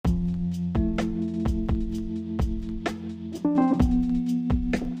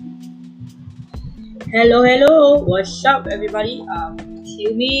Hello, what's up, everybody? It's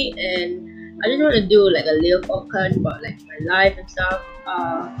Yumi, and I just want to do like a little podcast about like my life and stuff.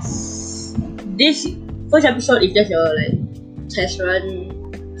 This first episode is just a like test run,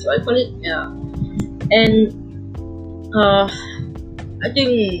 so I call it, yeah. And I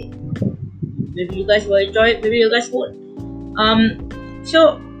think maybe you guys will enjoy it, maybe you guys won't.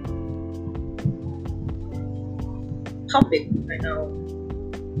 So topic right now,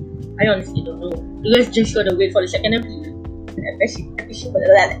 I honestly don't know. You guys just gotta wait for the second episode, I guess.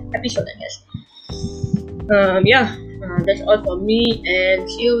 Yeah, that's all for me, and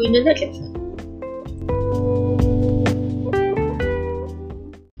see you in the next episode.